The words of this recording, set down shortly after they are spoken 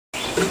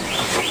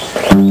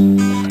I'm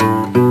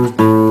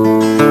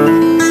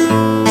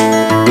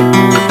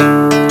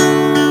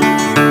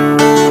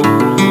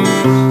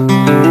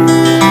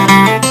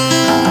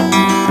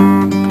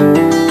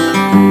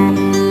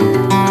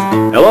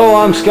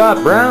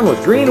Scott Brown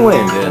with Green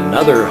Wind and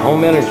other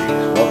home energies.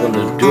 Welcome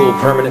to Dual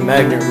Permanent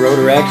Magnet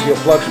Rotor Axial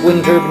Flux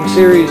Wind Turbine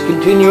Series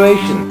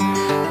continuation.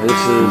 This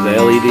is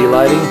LED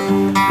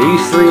lighting.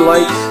 These three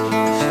lights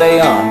stay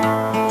on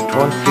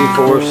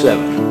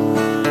 24/7.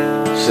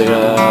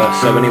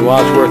 70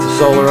 watts worth of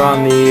solar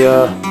on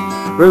the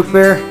roof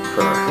there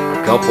for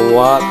a couple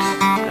watts.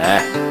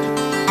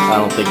 I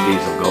don't think these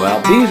will go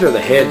out. These are the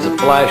heads of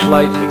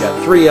flashlights. They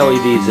got 3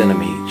 LEDs in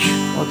them each.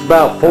 Well, it's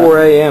about 4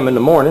 a.m. in the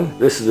morning.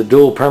 This is a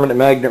dual permanent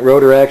magnet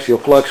rotor axial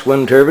flux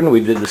wind turbine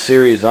we did the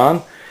series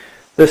on.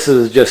 This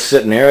is just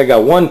sitting there. I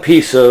got one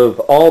piece of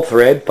all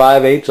thread,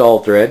 5/8 all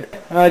thread.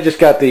 I just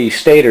got the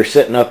stator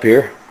sitting up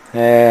here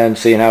and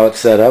seeing how it's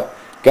set up.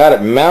 Got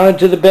it mounted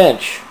to the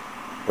bench.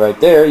 Right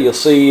there you'll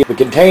see the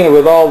container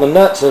with all the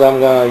nuts that I'm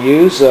going to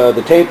use,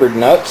 the tapered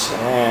nuts,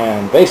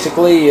 and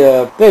basically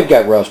they've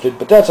got rusted,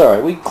 but that's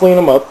alright, we can clean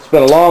them up. It's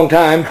been a long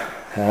time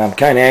and I'm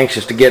kind of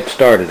anxious to get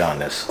started on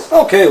this.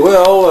 Okay,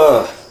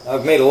 well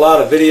I've made a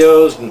lot of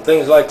videos and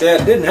things like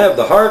that. Didn't have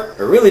the heart,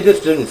 or really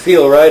just didn't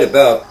feel right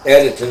about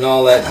editing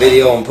all that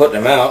video and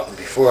putting them out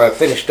before I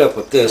finished up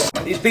with this.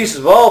 These pieces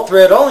of all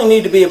thread only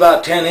need to be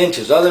about 10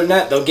 inches. Other than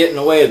that, they'll get in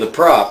the way of the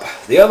prop.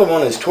 The other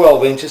one is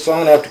 12 inches, so I'm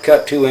going to have to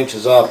cut 2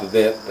 inches off of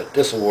it, but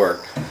this will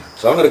work.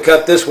 So I'm going to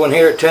cut this one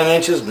here at 10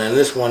 inches and then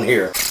this one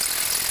here.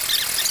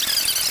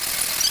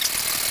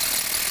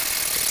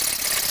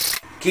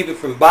 Keep it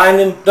from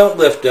binding, don't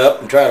lift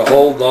up and try to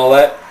hold all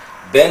that.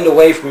 Bend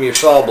away from your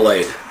saw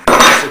blade.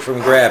 Keep it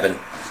from grabbing.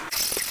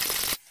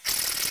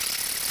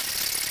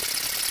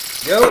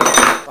 Go.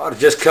 I ought to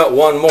just cut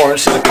one more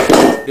instead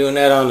of doing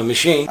that on the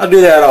machine. I'll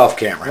do that off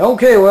camera.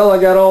 Okay, well I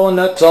got all the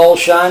nuts all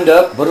shined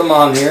up. Put them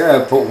on here. I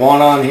put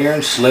one on here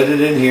and slid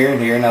it in here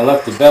and here, and I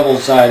left the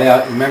beveled side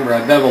out. Remember,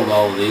 I beveled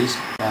all of these.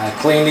 I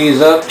clean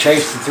these up,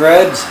 chase the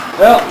threads.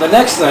 Well, the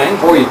next thing,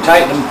 before you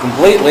tighten them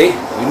completely,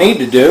 you need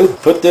to do,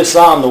 put this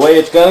on the way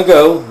it's going to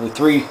go. The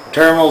 3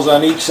 terminals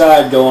on each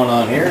side going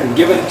on here, and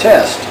give it a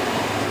test.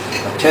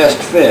 A test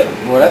fit.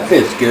 Boy, that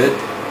fits good.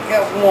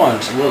 Got one.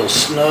 It's a little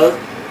snug.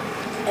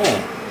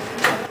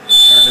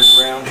 Turn it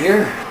around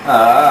here.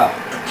 That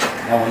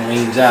one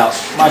leans out.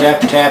 Might have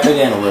to tap it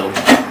in a little.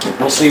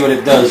 We'll see what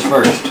it does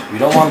first. You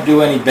don't want to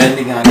do any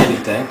bending on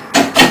anything.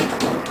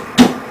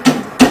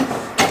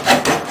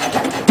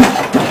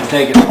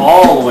 Take it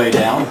all the way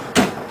down.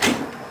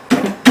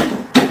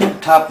 The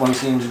top one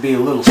seems to be a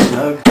little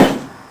snug.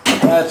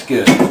 That's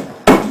good.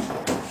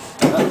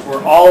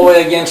 We're all the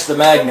way against the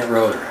magnet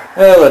rotor.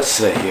 Well, let's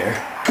see here.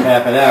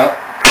 Tap it out.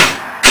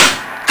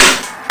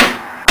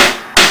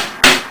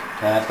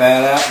 Tap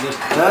that out just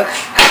a touch.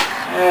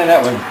 And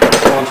that one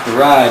wants to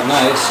ride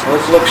nice.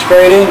 Let's look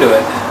straight into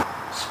it.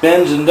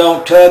 Spins and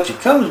don't touch.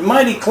 It comes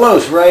mighty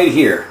close right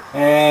here.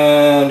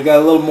 And got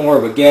a little more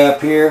of a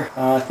gap here.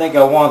 I think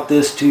I want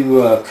this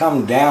to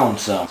come down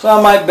some. So I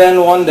might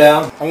bend one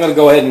down. I'm going to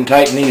go ahead and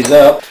tighten these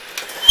up.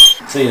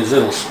 See as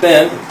it'll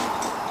spin.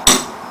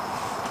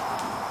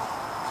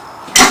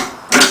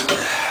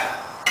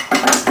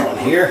 One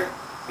here.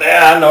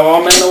 Yeah, I know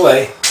I'm in the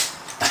way.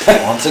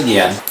 Once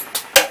again.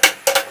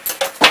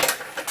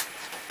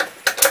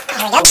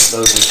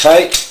 Those are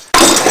tight.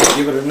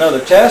 Give it another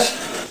test.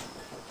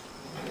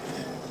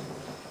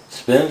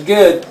 Spins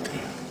good.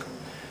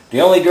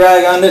 The only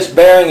drag on this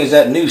bearing is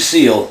that new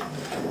seal.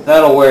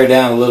 That'll wear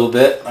down a little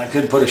bit. I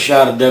could put a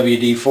shot of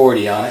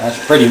WD-40 on it. That's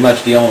pretty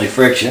much the only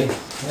friction.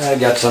 I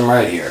got some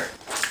right here.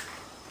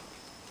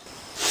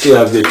 See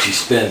how good she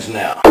spins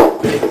now.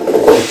 Get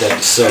that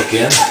to soak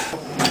in.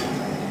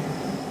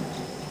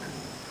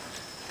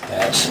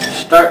 That's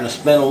starting to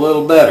spin a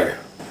little better.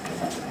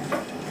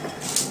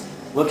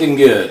 Looking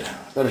good.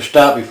 Better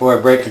stop before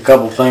I break a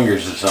couple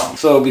fingers or something.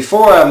 So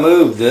before I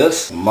move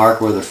this,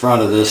 mark where the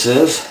front of this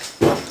is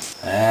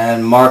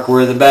and mark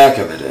where the back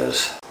of it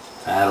is.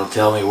 That'll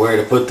tell me where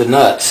to put the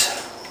nuts.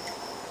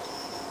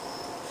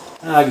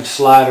 I can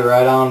slide it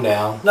right on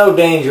down. No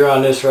danger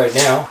on this right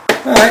now.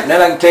 Alright,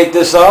 then I can take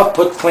this off,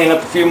 clean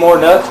up a few more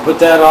nuts, put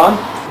that on.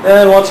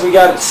 And once we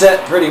got it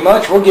set pretty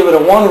much, we'll give it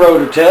a 1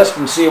 rotor test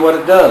and see what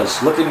it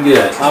does. Looking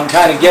good. I'm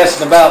kind of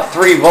guessing about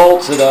 3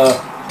 volts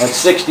at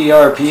 60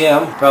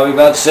 RPM, probably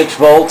about 6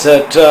 volts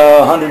at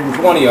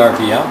 120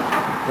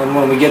 RPM. Then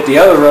when we get the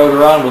other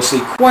rotor on, we'll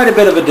see quite a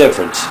bit of a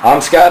difference. I'm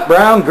Scott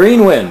Brown,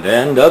 Green Wind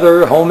and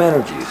other home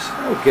energies.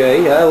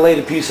 Okay, I laid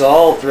a piece of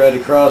all thread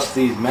across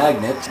these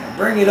magnets. I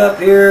bring it up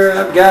here,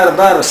 I've got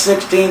about a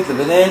 1/16 of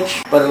an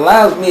inch, but it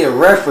allows me a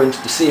reference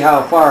to see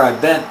how far I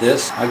bent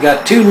this. I've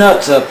got 2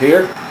 nuts up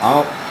here.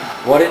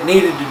 What it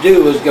needed to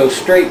do was go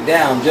straight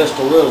down just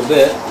a little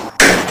bit.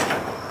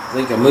 I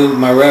think I moved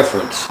my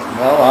reference.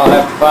 Well, I'll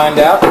have to find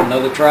out.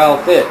 Another trial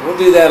fit. We'll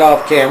do that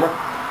off camera.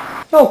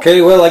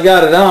 Okay, well I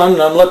got it on.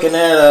 I'm looking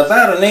at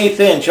about an 1/8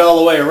 inch all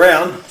the way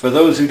around. For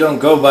those who don't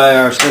go by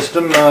our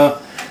system,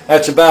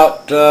 That's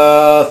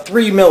about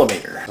 3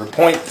 millimeter, or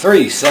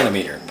 0.3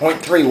 centimeter,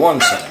 0.31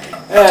 centimeter.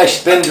 Yeah, it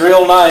spins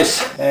real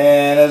nice,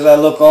 and as I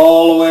look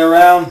all the way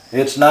around,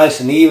 it's nice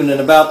and even and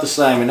about the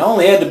same. And I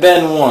only had to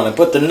bend one. I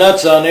put the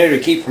nuts on there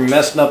to keep from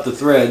messing up the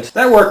threads.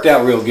 That worked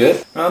out real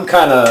good. I'm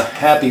kind of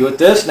happy with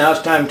this. Now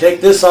it's time to take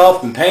this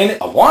off and paint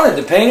it. I wanted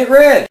to paint it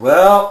red.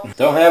 Well,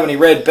 don't have any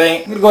red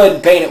paint. I'm going to go ahead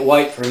and paint it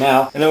white for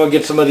now, and then we'll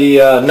get some of the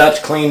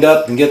nuts cleaned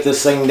up and get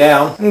this thing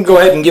down. And go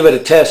ahead and give it a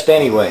test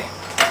anyway.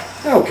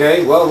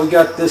 Okay, well, we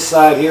got this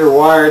side here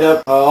wired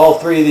up, all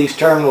three of these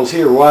terminals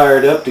here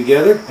wired up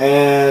together,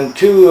 and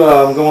two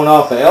going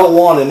off of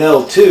L1 and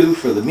L2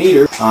 for the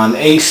meter on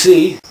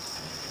AC,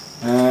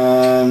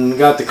 and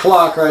got the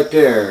clock right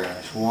there.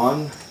 That's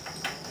 1,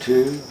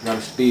 2, got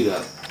to speed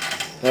up.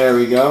 There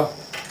we go.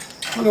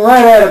 We're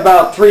right at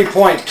about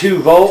 3.2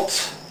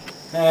 volts,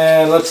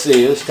 and let's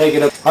see, let's take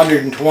it up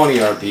 120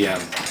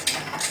 RPM.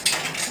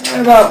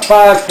 And about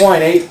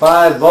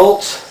 5.85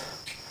 volts.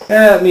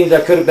 Yeah, that means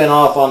I could have been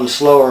off on the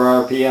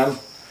slower RPM.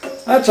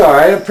 That's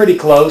alright, I'm pretty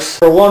close.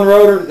 For one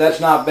rotor, that's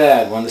not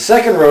bad. When the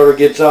second rotor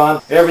gets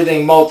on,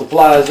 everything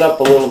multiplies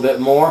up a little bit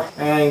more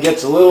and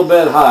gets a little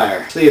bit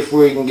higher. See if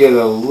we can get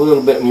a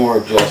little bit more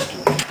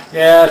adjustment.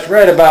 Yeah, it's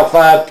right about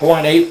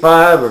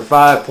 5.85 or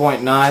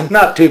 5.9.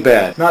 Not too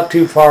bad. Not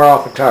too far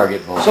off a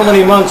target voltage. So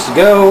many months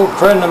ago, a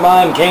friend of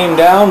mine came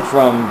down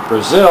from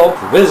Brazil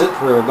to visit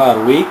for about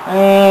a week,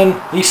 and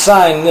he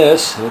signed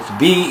this. It's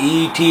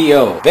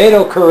B-E-T-O.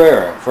 Beto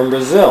Carrera from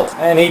Brazil.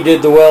 And he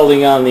did the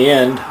welding on the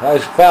end. I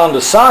found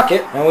a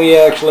socket, and we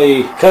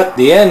actually cut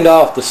the end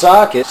off the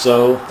socket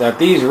so that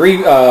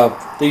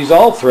these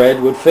all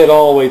thread would fit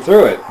all the way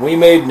through it. We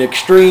made an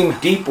extreme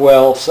deep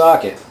well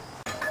socket.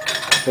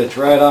 Fits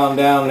right on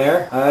down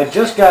there. I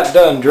just got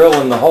done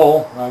drilling the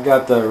hole. I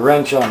got the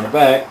wrench on the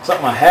back.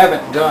 Something I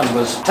haven't done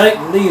was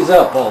tighten these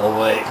up all the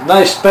way.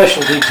 Nice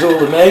specialty tool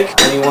to make.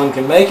 Anyone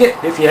can make it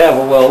if you have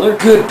a welder.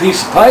 Good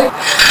piece of pipe.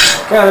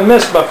 Kind of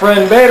missed my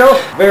friend Beto.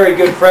 Very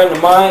good friend of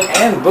mine,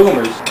 and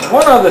boomers.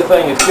 One other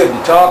thing it's good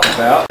to talk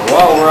about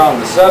while we're on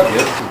the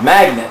subject,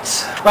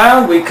 magnets.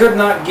 Found we could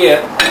not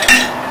get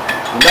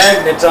the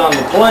magnets on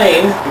the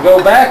plane to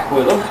go back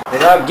with them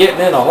without getting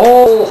in a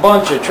whole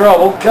bunch of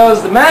trouble,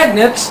 because the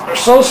magnets are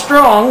so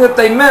strong that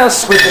they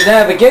mess with the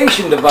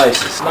navigation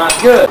devices. Not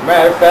good.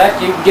 Matter of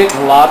fact, you can get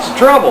in lots of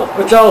trouble.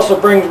 Which also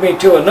brings me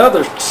to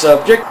another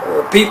subject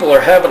where people are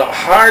having a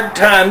hard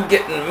time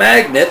getting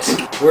magnets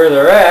where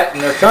they're at in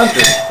their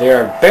country. They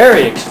are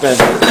very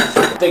expensive.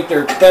 I think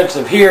they're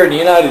expensive here in the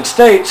United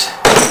States.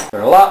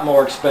 They're a lot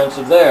more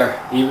expensive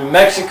there. Even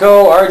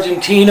Mexico,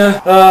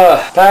 Argentina,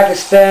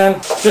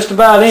 Pakistan, just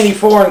about any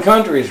foreign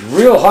country is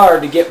real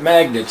hard to get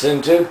magnets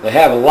into. They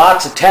have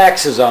lots of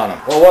taxes on them.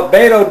 Well, what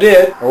Beto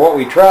did, or what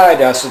we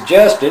tried, I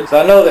suggested, so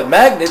I know that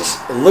magnets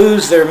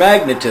lose their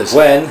magnetism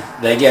when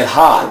they get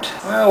hot.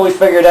 Well, we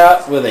figured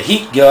out with a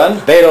heat gun.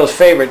 Beto's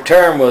favorite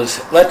term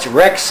was, let's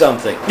wreck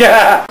something.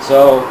 Yeah.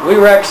 So we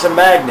wrecked some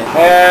magnets,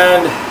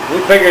 and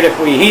we figured if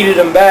we heated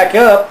them back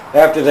up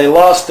after they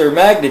lost their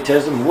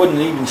magnetism, wouldn't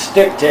even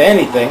stick to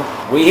anything.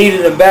 We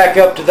heated them back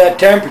up to that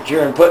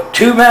temperature and put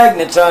two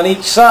magnets on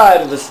each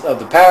side of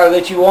the power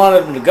that you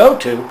wanted them to go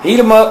to. Heat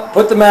them up,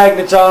 put the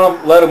magnets on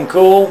them, let them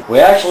cool. We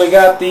actually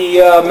got the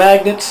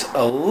magnets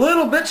a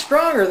little bit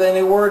stronger than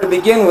they were to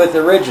begin with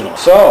original.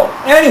 So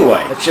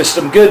anyway, it's just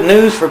some good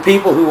news for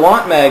people who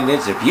want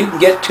magnets. If you can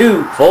get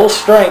two full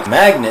strength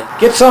magnets,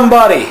 get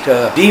somebody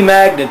to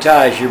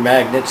demagnetize your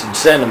magnets and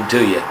send them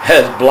to you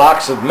as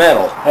blocks of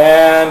metal,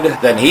 and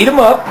then heat them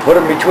up, put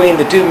them between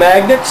the two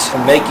magnets,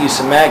 and make you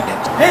some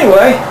magnets. Anyway,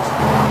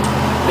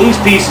 these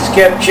pieces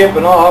kept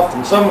chipping off,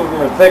 and some of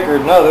them are thicker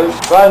than others,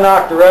 so I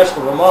knocked the rest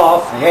of them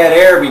off. They had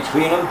air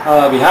between them,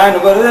 behind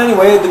them, but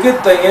anyway, the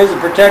good thing is it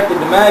protected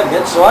the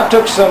magnets, so I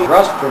took some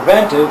rust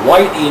preventive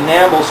white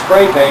enamel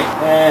spray paint,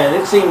 and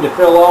it seemed to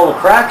fill all the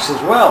cracks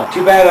as well.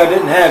 Too bad I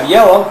didn't have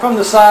yellow. From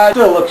the side,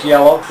 still looks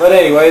yellow, but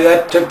anyway,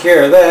 that took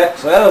care of that,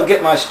 so that'll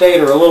get my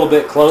stator a little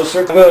bit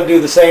closer. I'm going to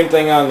do the same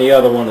thing on the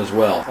other one as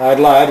well. I'd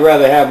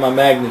rather have my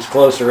magnets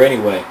closer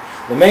anyway.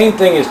 The main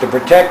thing is to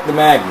protect the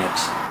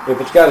magnets. If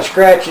it's got a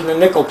scratch in the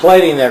nickel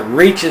plating that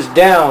reaches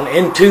down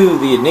into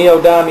the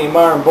neodymium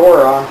iron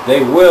boron,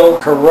 they will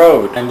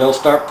corrode, and they'll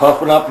start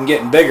puffing up and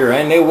getting bigger,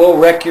 and they will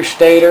wreck your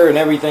stator and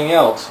everything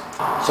else.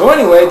 So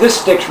anyway, this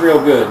sticks real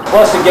good.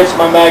 Plus it gets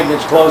my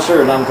magnets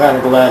closer, and I'm kind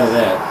of glad of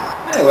that.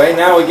 Anyway,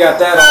 now we got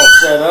that all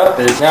set up.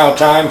 It's now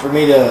time for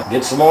me to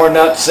get some more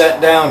nuts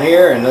set down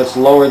here, and let's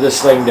lower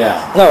this thing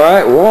down.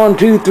 Alright, 1,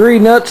 2, 3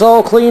 nuts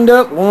all cleaned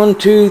up. 1,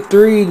 2,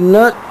 3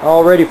 nut,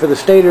 all ready for the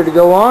stator to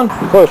go on.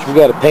 Of course, we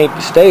got to paint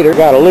the stator.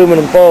 Got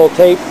aluminum foil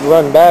tape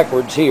run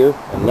backwards here.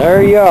 And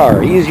there you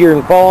are, easier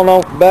than falling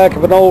off the back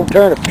of an old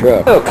turnip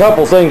truck. A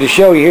couple things to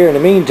show you here in the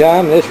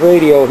meantime. This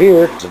radio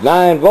here is a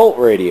 9-volt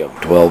radio,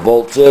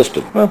 12-volt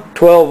system. Well,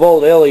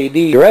 12-volt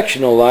LED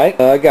directional light.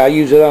 I got to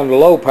use it on the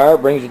low power.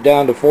 It brings it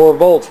down to 4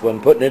 volts when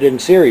putting it in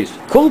series.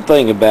 Cool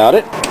thing about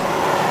it,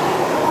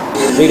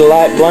 see the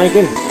light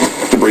blinking?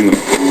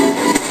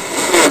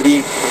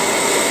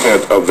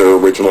 of their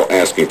original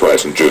asking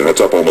price in June.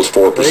 That's up almost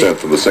 4%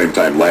 from the same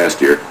time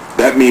last year.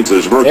 That means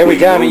there's virtually every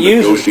time no it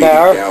uses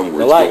power,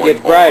 the light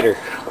gets brighter.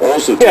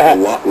 Also took a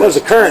lot less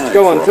the current's time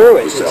going for through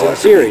a it. It's cell in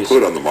after being series.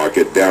 put on the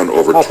market, down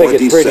over I think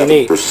it's pretty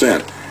neat.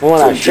 27%.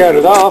 When I shut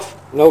it off,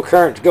 no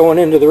current's going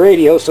into the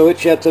radio, so it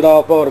shuts it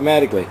off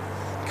automatically.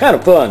 Kind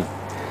of fun.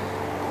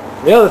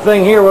 The other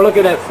thing here, we're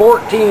looking at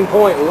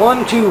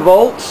 14.12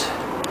 volts,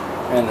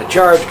 and the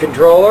charge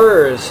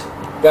controller has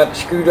got the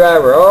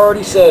screwdriver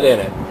already set in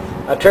it.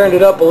 I turned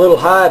it up a little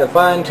high to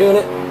fine tune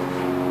it.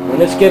 When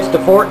this gets to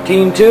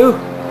 14.2,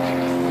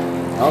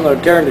 I'm going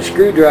to turn the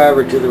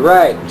screwdriver to the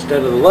right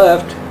instead of the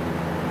left,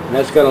 and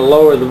that's going to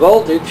lower the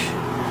voltage.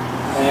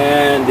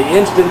 And the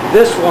instant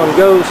this one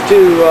goes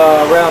to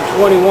around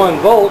 21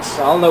 volts,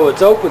 I'll know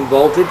it's open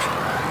voltage,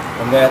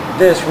 and that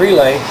this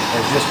relay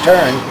has just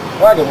turned.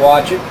 Well, I can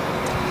watch it.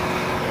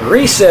 The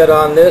reset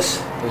on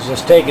this is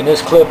just taking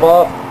this clip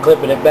off,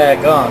 clipping it back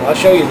on. I'll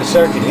show you the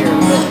circuit here in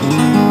a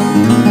minute.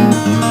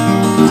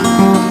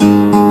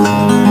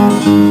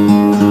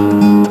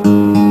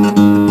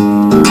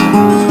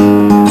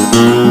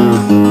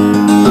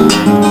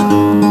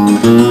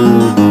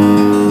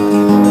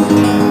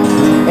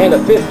 And a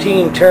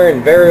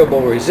 15-turn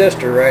variable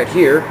resistor right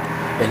here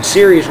in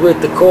series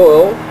with the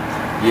coil.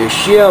 You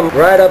shim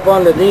right up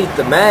underneath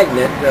the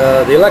magnet.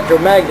 The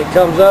electromagnet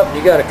comes up and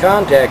you got a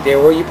contact there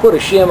where you put a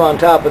shim on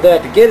top of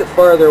that to get it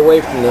farther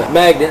away from the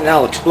magnet, and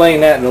I'll explain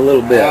that in a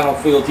little bit. I don't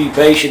feel too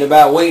patient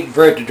about waiting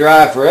for it to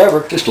dry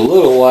forever. Just a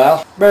little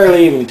while.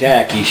 Barely even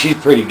tacky. She's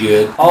pretty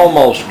good.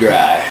 Almost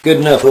dry. Good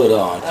enough hood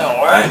on.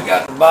 Alright,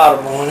 got the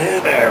bottom one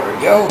in. There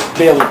we go.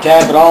 Be able to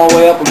tap it all the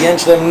way up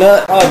against them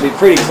nuts. I'll be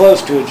pretty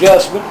close to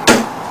adjustment.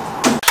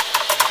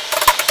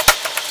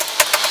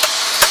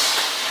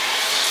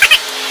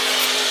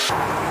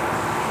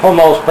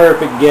 Almost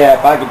perfect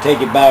gap. I can take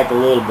it back a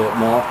little bit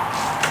more.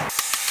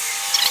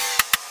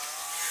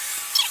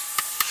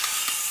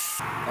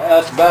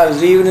 That's about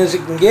as even as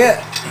it can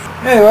get.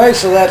 Anyway,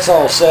 so that's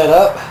all set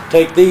up.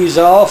 Take these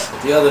off.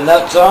 Put the other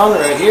nuts on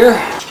right here.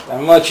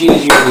 Now, much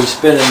easier than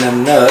spinning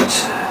them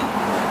nuts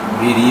would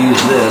be to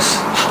use this.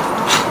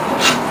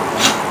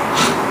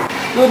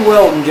 Good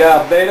welding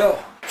job, Beto.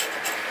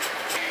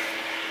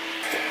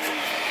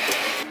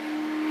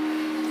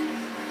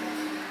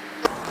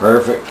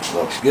 Perfect.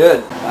 Looks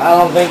good. I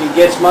don't think it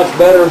gets much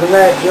better than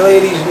that,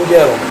 ladies and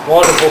gentlemen.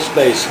 Wonderful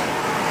space.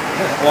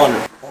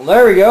 Wonderful. Well,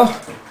 there we go.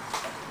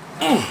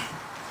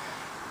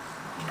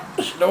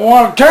 Just don't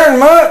want to turn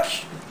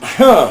much.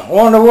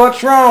 Wonder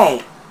what's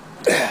wrong.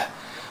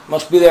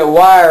 Must be that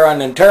wire on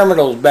the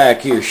terminals back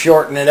here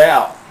shorting it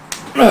out.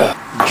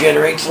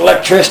 Generates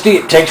electricity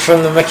it takes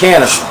from the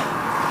mechanical.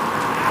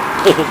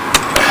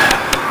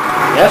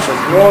 That's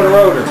what's going on the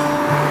rotor.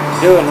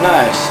 Doing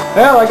nice.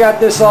 Well, I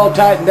got this all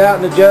tightened out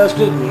and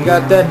adjusted and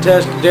got that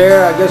tested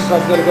there. I guess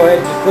I'm going to go ahead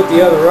and just put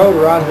the other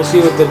rotor on to see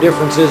what the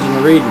difference is in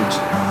the readings.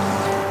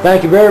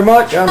 Thank you very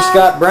much. I'm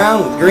Scott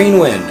Brown with Green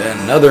Wind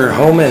and other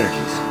home energies.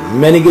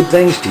 Many good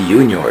things to you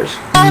and yours.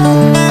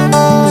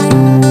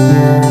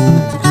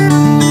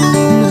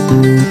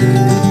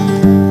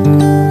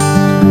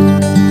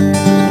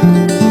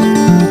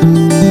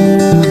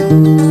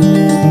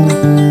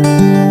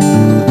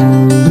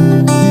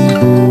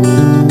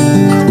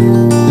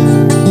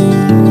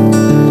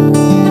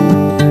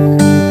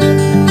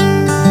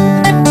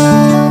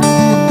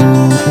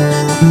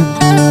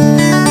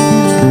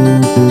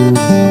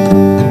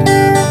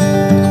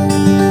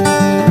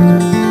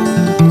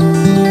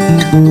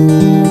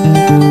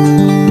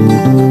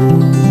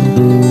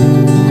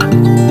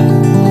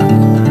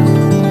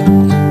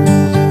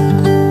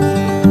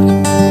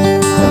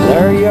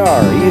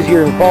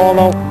 Easier than falling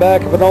off the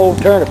back of an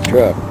old turnip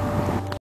truck.